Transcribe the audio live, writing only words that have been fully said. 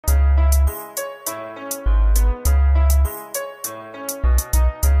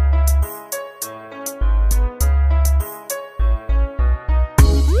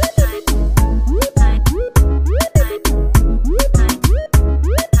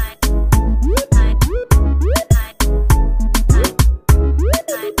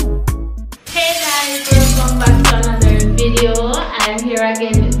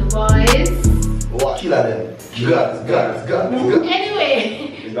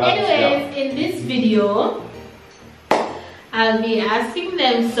Anyways, in this video, I'll be asking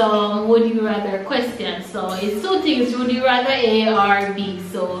them some would you rather questions. So it's two things, would you rather A or B.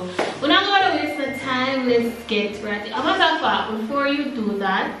 So we're not gonna waste the time, let's get right. As a matter of fact, before you do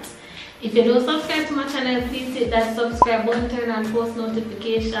that, if you don't subscribe to my channel, please hit that subscribe button, turn on post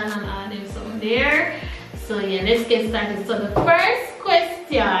notification and all them some there. So yeah, let's get started. So the first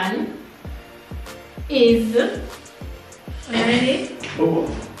question is, are you ready?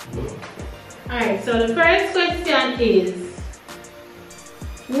 Alright, so the first question is,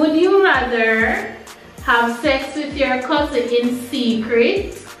 would you rather have sex with your cousin in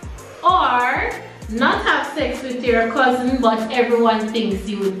secret or not have sex with your cousin but everyone thinks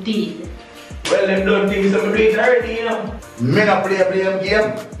you did? Well, them don't think some play already, you know. Me not play a game.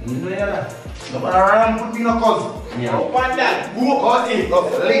 Yeah. No matter how put me no cousin. Yeah. Up on that. Go cousin.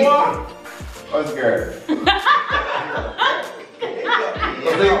 Cousin girl.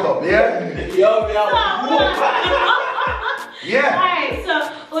 Yeah? Yeah. Alright, so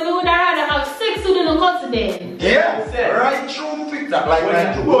would you rather have sex with your cousin then? Yeah. Right through TikTok like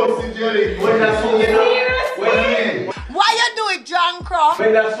that. Seriously? Why you do it, John Crow?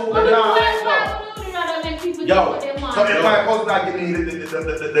 When that's so Why would you rather make people do what they want? So if my cousin not give me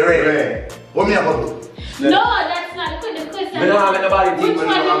the red, what me about to do? No, that's not the question. Me not have nobody think. Which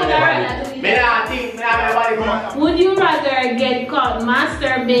one would you rather do? Me not think. Me not have nobody think. Would you rather get caught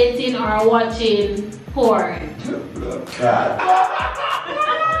masturbating or watching porn? God.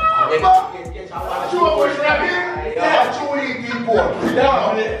 True push rabbit. Yeah, true eating porn.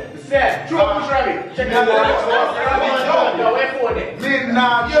 Say, true push rabbit. Check it out. Yo, wait for it. Me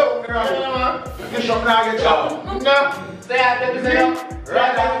nah, yo. You shop now get shop. No. Say that, let me say it.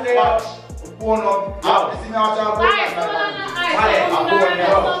 Right now, watch. Porn up. Alright, so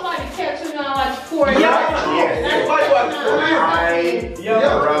somebody catch you now watch porn. Yeah,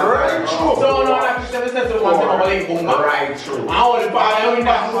 right. True. So no, I'm just saying to one thing about it. Right, true. I want to buy. I want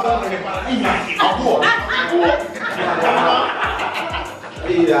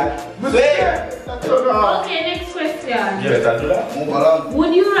Okay, next question. Yes, I do that. Move along.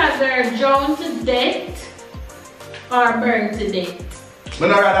 Would you rather drown to death or burn to death? Me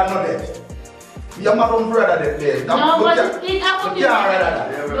not rather know that. You're my own brother that day. No, but it happened to me. No, it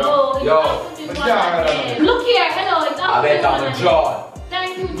happened to me. Look here, hello, it happened to me.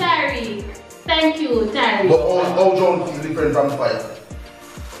 Thank you, Tariq. Thank you, Tariq. But how John is different from fire?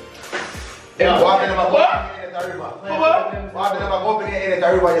 Why they never go in the river? Why they never go in the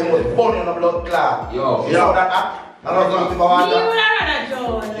river? You must burn on the blood clot. You know that? I don't know if I want that. Me would rather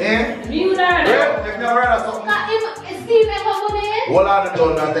John. Me would rather. If you rather something. Steve ever go there? What are the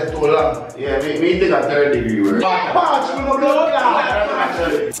John that take too long? Yeah, me think a 3rd degree work.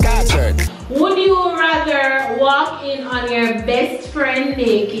 Would you rather walk in on your best friend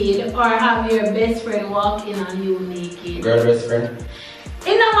naked or have your best friend walk in on you naked? Girl best friend?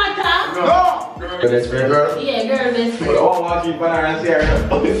 It no matter. No. Girl best friend? Yeah, girl best friend. But walk in for and say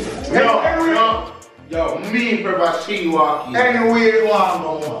No. Yo, me prefer she walking. Anyway you want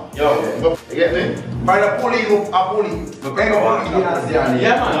no more. Yo, you get me? By the police, a police. Yeah, man,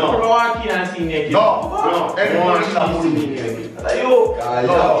 yeah, man, you walk in and see naked. No. Anyone see me naked. Yo,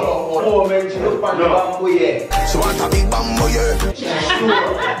 oh, man, she look on the bamboo, yeah. She want a big bamboo, yeah.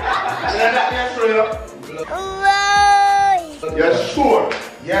 You're sure?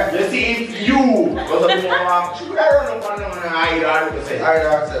 Yeah. You see, if you was a woman, she could have run up on them and hide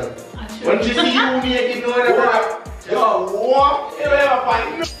herself. When she see you naked, no one ever. Yo, what? You never find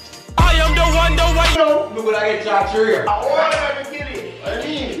me. I am the one. Look what I get charged here. I want to kill it. I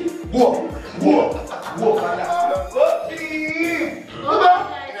mean, go.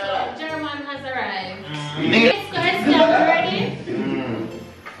 German has arrived. Next question, you ready?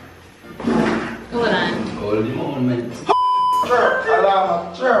 Hold on. Hold the moment.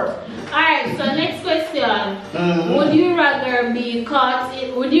 Chirp. Alright, so next question. Would you rather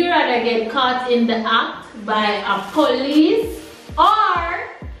get caught in the act by a police or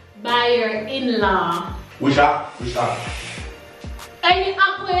by your in-law? Which act? Any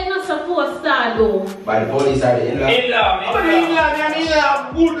act where you're not supposed to do. By the police or the in-law? In-law,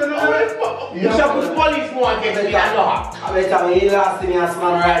 good. You should put police more against the in-law. I bet you in-law see me as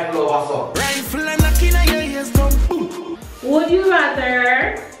man rifle over so. Rifle and knocking on your ears down. Would you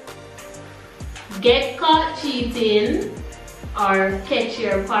rather get caught cheating or catch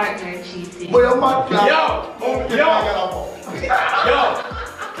your partner cheating? Boy, you're mad. Yo.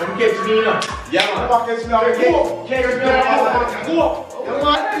 Don't catch me now. Yeah, man. Don't catch me now. Catch me now. Go. You're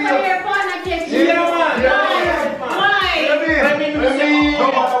mad. Your partner catch you? Yeah, man. Why? Let me No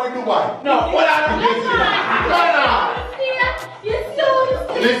matter what you do, why? No, what I don't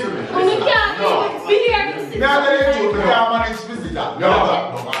Listen to me. We can't be here to sit Now that down. you can't manage visitor. No.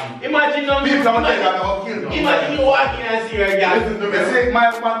 Imagine now. People come and tell you I'm going to kill them. Imagine you walking and see her girl. Listen to me. Say my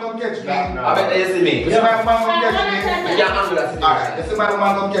man don't catch me. I bet they see me. If my man don't catch me. I can't handle that situation. Alright, if my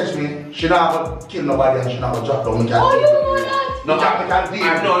man don't catch me, she not going to kill nobody and she not going to drop down. Oh, you know that? No, I can't deal.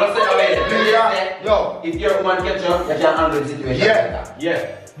 no, let's say away. Yo. If your woman catch you, you can't handle the situation. Yeah.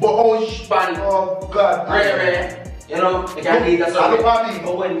 But oh God. Ray. You know, you can't eat that I look something. at me.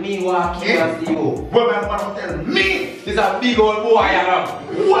 But when me walk in and see you, But my man don't tell me. this a big old boy, you know.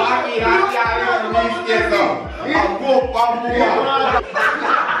 Walking and carrying me stairs now. I go and move.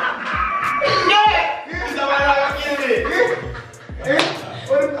 Yeah! This is a man that kill me.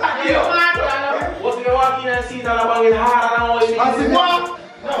 What's the walking and see that I'm banging harder than all I see what?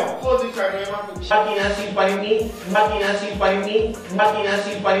 No, position, man. Walking and see by me, walking and see by me, walking and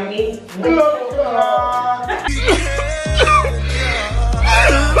see by me.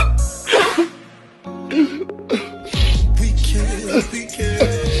 We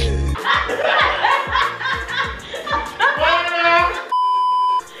can't.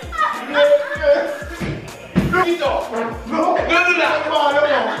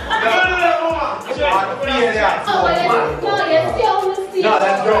 No,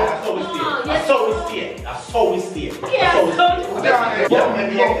 that's wrong. That's how we stay. That's how we stay. Yeah, That's how we stay.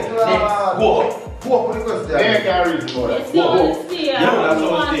 Go. Go for the question. Yeah, carry it, boy. It's so stay. Yeah, that's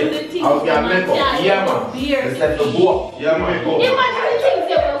how we stay. I was getting make up. Yeah, man. Let's let them go. Yeah, man. Go. Imagine the things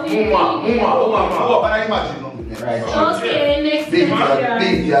that we Mama. But I imagine nothing. Right. Okay, next Big question. again.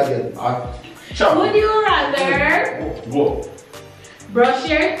 Would you rather Go. brush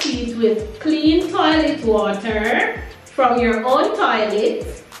your teeth with clean toilet water from your own toilet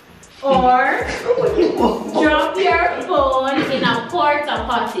or drop your phone in a porta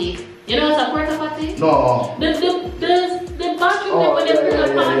potty? You know what's a porta potty? No. The bathroom where they put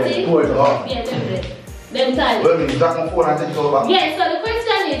a potty? Yeah, them toilets. Well, me drop my phone and take it over. Yeah, so the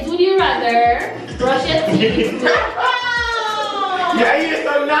question is, would you rather brush your teeth with... Yeah, you're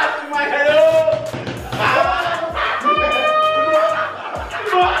so nasty, my hello.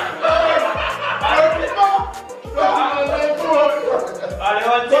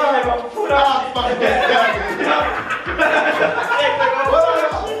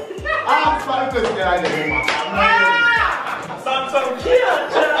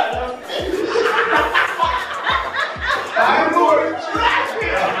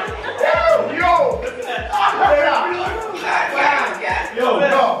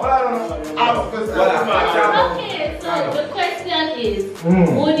 Okay, so the question is,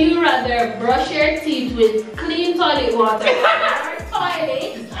 would you rather brush your teeth with clean toilet water from your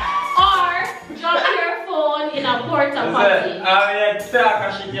toilet or drop your phone in a porta potty?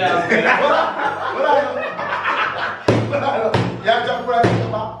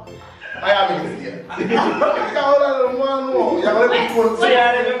 I am in here.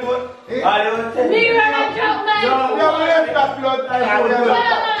 Me rather drop my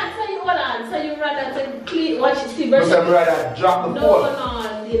Hold on. So you rather to clean, watch it, see, brush I'm rather drop the phone. No,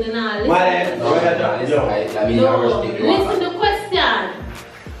 listen. Listen to the question.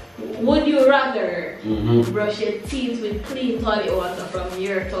 Would you rather brush your teeth with clean toilet water from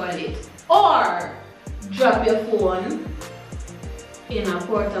your toilet or drop your phone in a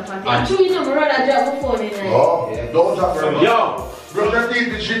porta potty? Actually, you know, rather drop your phone in there. Oh, yeah. Don't drop your phone. Yo. Brush your teeth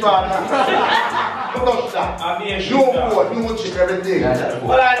with shit on. Don't touch that. I'm being No phone, no check everything.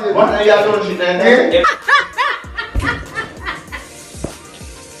 What are you doing shit then?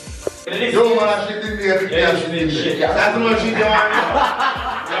 Yo, man, I shit in there. Yeah, shit in shit. That's no shit you want.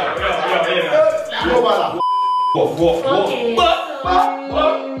 Yo, man. Okay,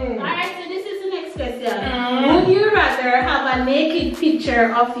 alright, so this is the next question. Would you rather have a naked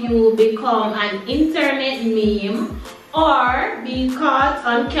picture of you become an internet meme or be caught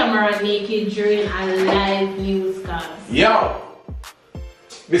on camera naked during a live newscast? Yo.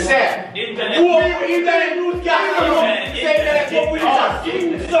 Me say, internet newscast.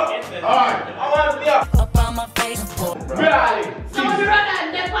 Alright, I want to be up. Up on my Facebook. Really? So would you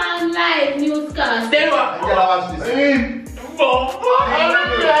rather dip on live newscast? Then what? I gotta watch this.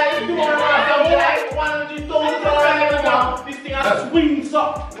 This thing has swings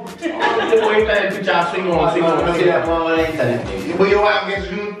up. But you want to get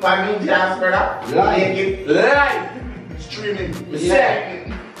you by me jazz for that? Live. Streaming.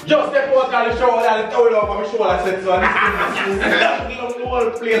 Say, just step out of the shower and throw it up on my shoulder set so I listen to the whole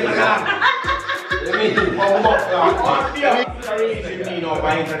place like that. It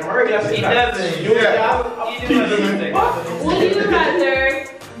doesn't. Would you rather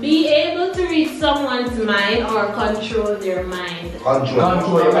Be able to read someone's mind or control their mind. Control. Why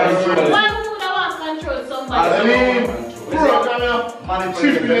would I want to control somebody? I mean,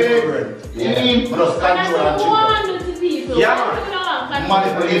 manipulate. Yeah. Just control and want to people. Yeah.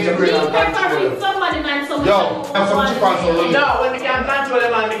 Manipulate your brain and control. Somebody man, somebody. Yo, have some chip on so long. No, when we can control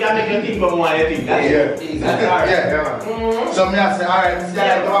them, man, we can make them think about what they think. That's it. Yeah. So me I say, alright, this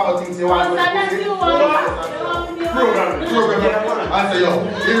guy don't have things he wants. Program. I say, yo,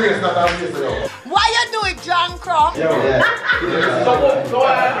 erase that and say, yo. Why you do it, John Croft? So what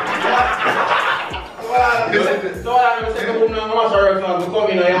I say, the boom now, I'm sorry, because come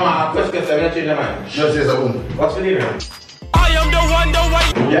in and you want to question them, you change your mind. Just say the boom. What's the difference? I am the one, the way.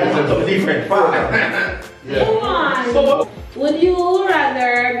 Yeah, it's something different. Yeah. So, would you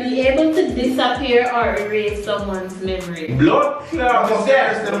rather be able to disappear or erase someone's memory? Blood clot. Come on,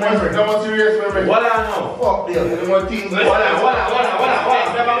 serious memory. What I know? Fuck them. Them more things. We have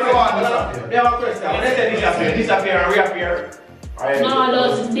a question. When they say disappear and reappear. No,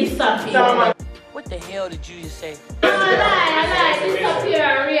 those disappear. What the hell did you just say? No, I lie. Disappear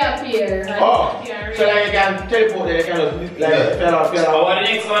and reappear. Oh, so like you can teleport there, you can just like fell out. What the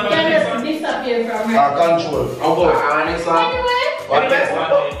next one? You can just disappear from her. Control. Next one. Anyway, What next one?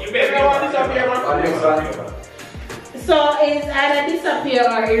 You better disappear, man. What next one? so it's either disappear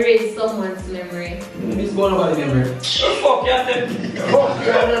or erase someone's memory. This going about the memory. Fuck you, then.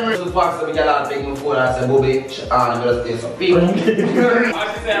 So the fact that we get a lot of things before I say, Bobby, I'm going to stay some people. I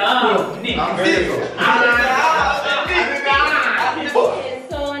should say, Nick. Okay,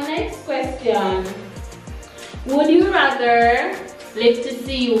 so next question. Would you rather live to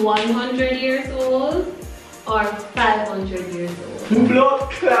see 100 years old or 500 years old? Blood No,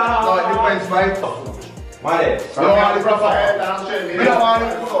 clot. it depends, right? Money. I don't want to proper head and straight. I don't want to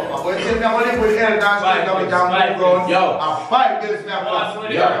suffer. But if I want to put head and straight, I can move around. Yo. And 5 days now.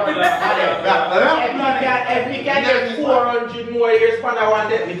 If we can get 400 more years, man, I want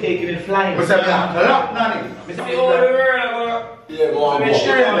that we taking it flying. But I'm not nanny. Yeah, go on.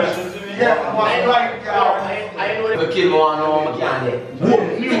 Yeah, I'm like, I know The kid want to know I can't get.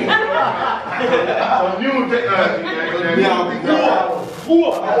 new technology. I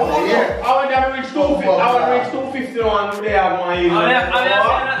want to reach 250. I want to reach 250 on they have 1 year.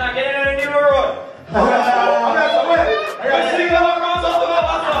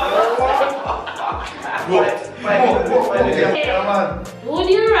 Would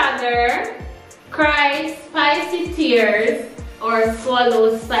you rather cry spicy tears or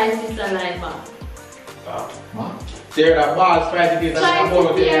swallow spicy saliva? They're the balls, spicy tears.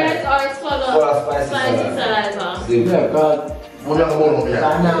 Spicy tears or swallow Spicy spicy saliva? Yeah, God. What am I going to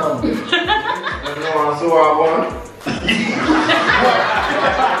do? So I want.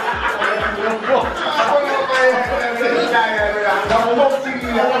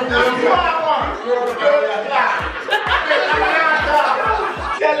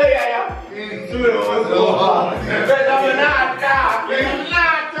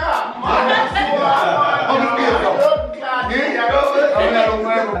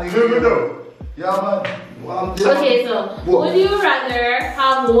 Okay, so would you rather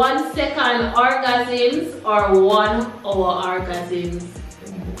have 1 second orgasms or 1 hour orgasms?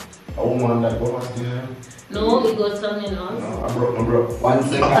 I want that. What was the No, it goes something else. I broke. 1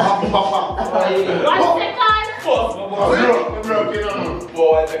 second. 1 second? Hold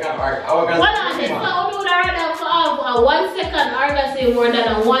on, It's not would rather have a 1 second orgasm more than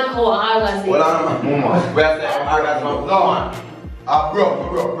a 1 hour orgasm. Hold on, we have to orgasm. No. I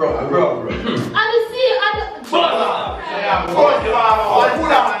broke. And you see,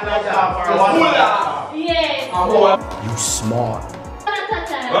 yes. You smart.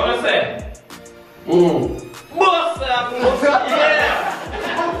 What am I saying?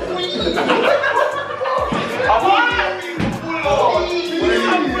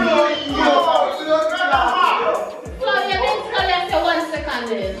 So you basically have to 1 second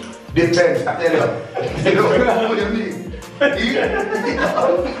then. Depends, I tell you. What do you mean?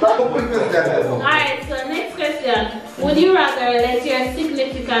 Alright, so next question. Would you rather let your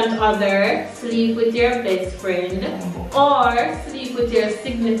significant other sleep with your best friend or sleep with your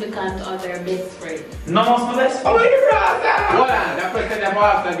significant other best friend? No, what's my best? Oh, you brother! Hold on, that question I'm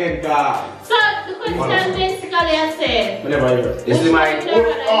asking again, God. So the question basically I said, This is my.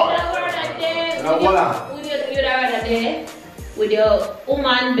 You'd rather there with your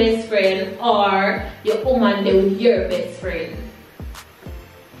woman best friend or your woman there with your best friend?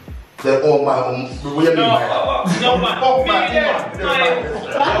 Then all my we are No, Which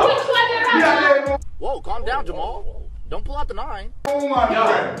one you rather? Whoa, calm down, Jamal. Don't pull out the 9. Oh man,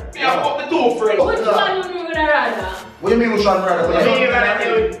 friend. Me have up the 2 friend. Which one would you rather? What do you mean which one, brother? Me rather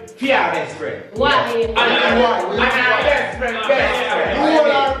deal with fear best friend. Why? And our best friend, best friend. Who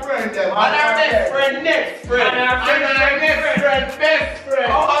are our friend then? And our best friend, next friend. And our next friend, best friend.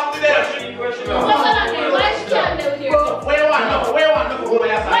 How hard to that? Why she can't do with you? Where you want no? Where you want no?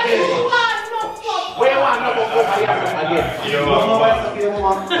 Where you want no? Where you want no? Again.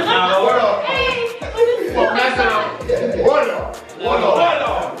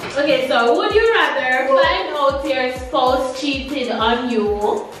 Okay, so would you rather find out your spouse cheated on you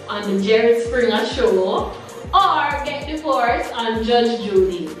on the Jerry Springer show or get divorced on Judge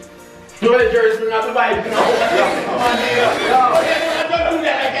Judy? You know the Jerry Springer to buy it, you know? Don't do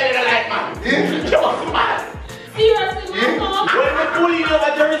that again, like man. Come on, man. Seriously, Marco? When we pull in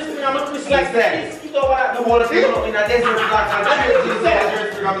over Jerry Springer, I'm a twist like that. It's over that the water thing in a desert black and Jerry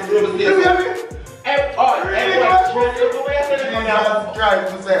Springer is able to stay.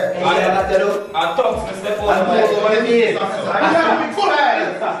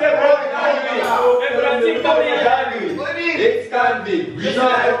 It's can be. We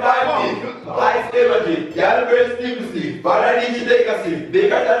don't have life energy. Y'all breast sleep. Paradise take a sleep. They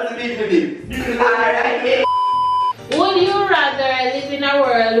got to sleep with it. Would you rather live in a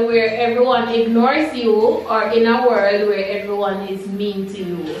world where everyone ignores you or in a world where everyone is mean to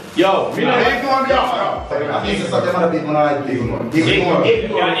you? Yo, we know.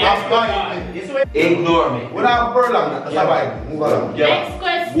 Ignore me. Next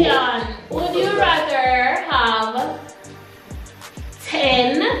question. Would you rather have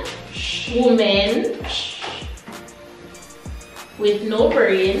 10 women with no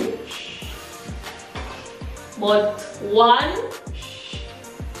brain but 1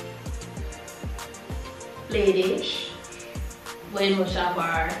 lady when we have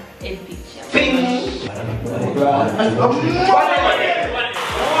our head picture?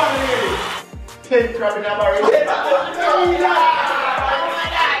 Take crap in a barrel.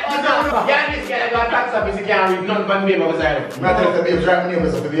 Yeah, this guy got tax up, he can't read none but me over side. I'm not telling you to be a driving name or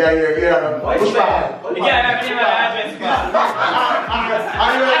something. Yeah, push back. You can't have any address, man.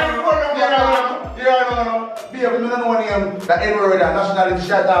 Be able to know him that everywhere that nationality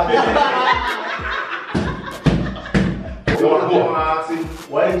shut down. You want to go and ask him,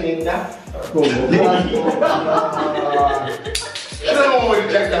 Why you think that? She don't know what you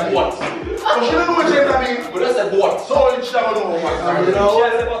check that what? But she don't know what you check that mean. But that's a what? So she don't know what. You know? She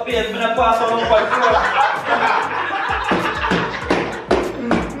has about pain, but I pass on by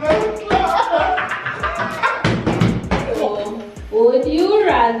Would you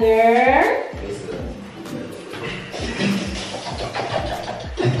rather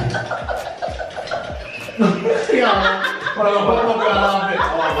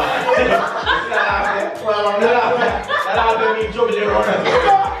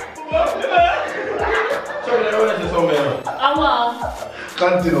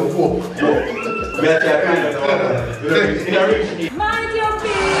Continue, go. mind your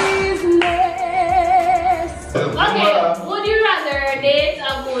business? Okay, would you rather date a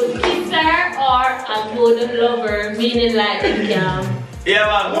good kisser or a good lover, meaning like you can? Yeah,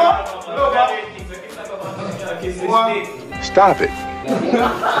 man. Stop it.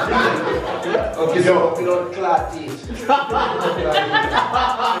 Okay, so. You don't clot teeth.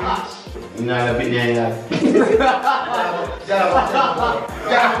 Nah, a bit there. You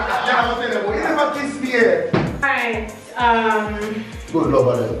never kiss me here. Alright, Good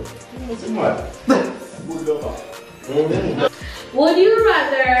lover then. What? Good lover. would you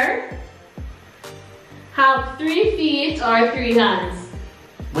rather have 3 feet or 3 hands?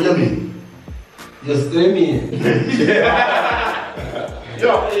 What do you mean? Just tell me.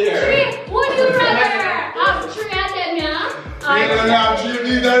 Yo, Would you rather have 3 of them, yeah? You don't have 3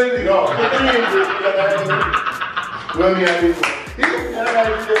 feet already. No. When me and you.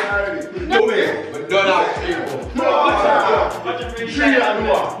 no way. But don't have 3 more. No. 3 and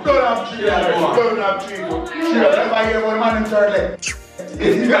 1. Don't have 3 already. Don't have 3 more. 3. If I hear one man in third leg.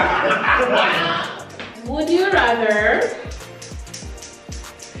 Would you rather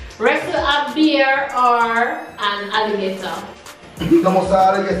wrestle a bear or an alligator? Vamos a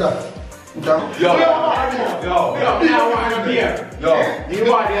alligator. Yo, I want a beer. Yo, you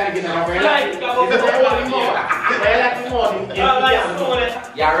want the alligator?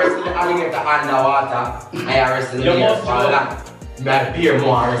 You arrested the alligator underwater. I arrested the bear for land. My beer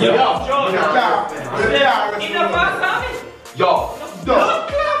more. Yo.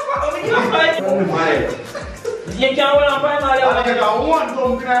 You can't win on primary. Alligator, one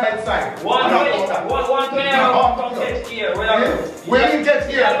come to the right side. One come get here. When you get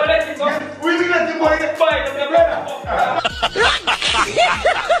here, we will let him go. Fight.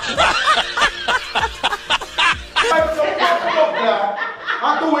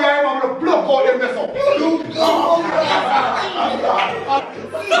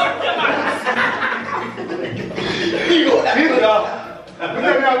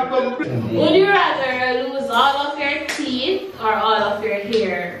 Would you rather lose all of your teeth or all of your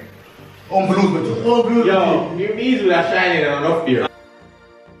hair? Unbelievable. Yo, your knees will have shining and enough here.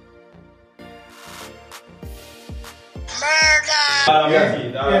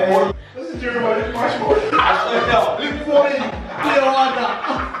 Listen to everybody, watch for it. Lift for it. Clear water.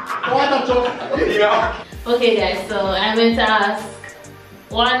 Water truck. Yeah. Okay guys, so I'm going to ask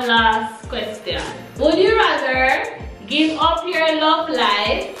one last question. Would you rather give up your love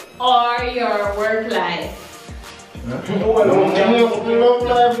life or your work life? Love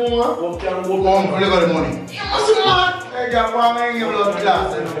life, more. Come on, look at the money. What's the man? Hey, got one man give love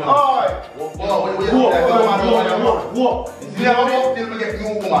class. Alright. Walk. See how walk till we get new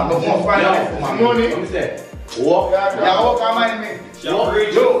woman. No more finance woman. Money. What you say? Walk. Yeah, walk and mind me. Yo,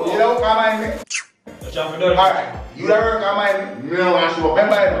 you walk and mind me. Alright, you that work and mind me. Me don't want to show up.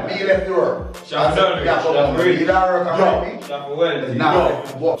 Remember, me left the work. You that work and mind me. Shampoo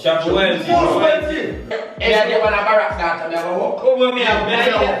yeah, they want to barrack that and they go, come me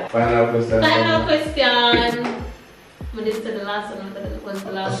up. Final question. Final question. But this is the last one. Was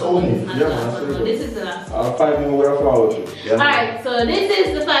the last one? It's not the last one. No, this is the last one. 5 more with a flower. Alright, so this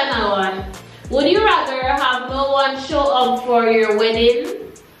is the final one. Would you rather have no one show up for your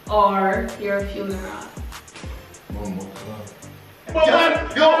wedding or your funeral?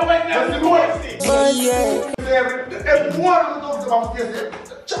 Yo, that's the worst. Everyone who talks about this,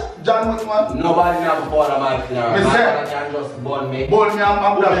 John Whitman. Nobody have a part of my funeral. Mister, I can just burn me. Burn me,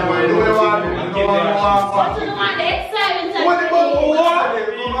 I'm just going to do it. What do you want the excitement? What come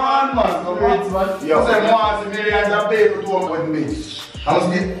on, man. You say, more millions of people to work with me. I must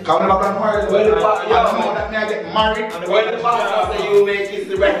be coming up and married. I don't know that I get married. When the pastor say you make it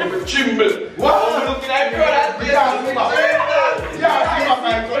the right to tremble. What? Looking at brother. Yeah,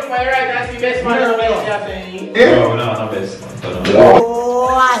 put my right and see best man. No, not best man.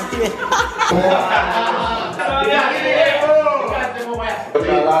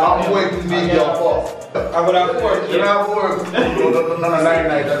 I'm waiting to be your boss. I would have 4 kids. You have work. No, 9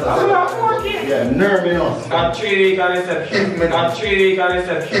 nights. I would have 4 kids. Yeah, nerving us. I'm 3 weeks on reception. I'm 3 weeks on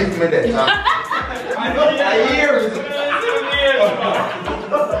reception. Give me that. I hear it.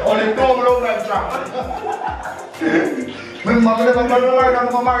 Only come over that track. I'm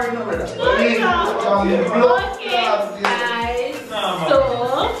married already. Okay, guys. So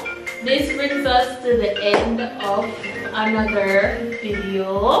this brings us to the end of another video.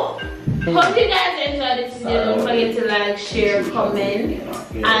 Hope you guys enjoyed this video. Don't forget to like, share, comment,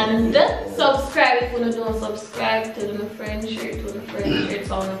 and subscribe if you don't subscribe to the friend share, to the friend share.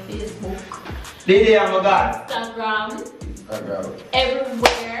 It's on Facebook, Instagram,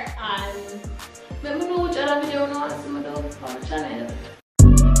 everywhere, and let me know which other video you want to see on the channel.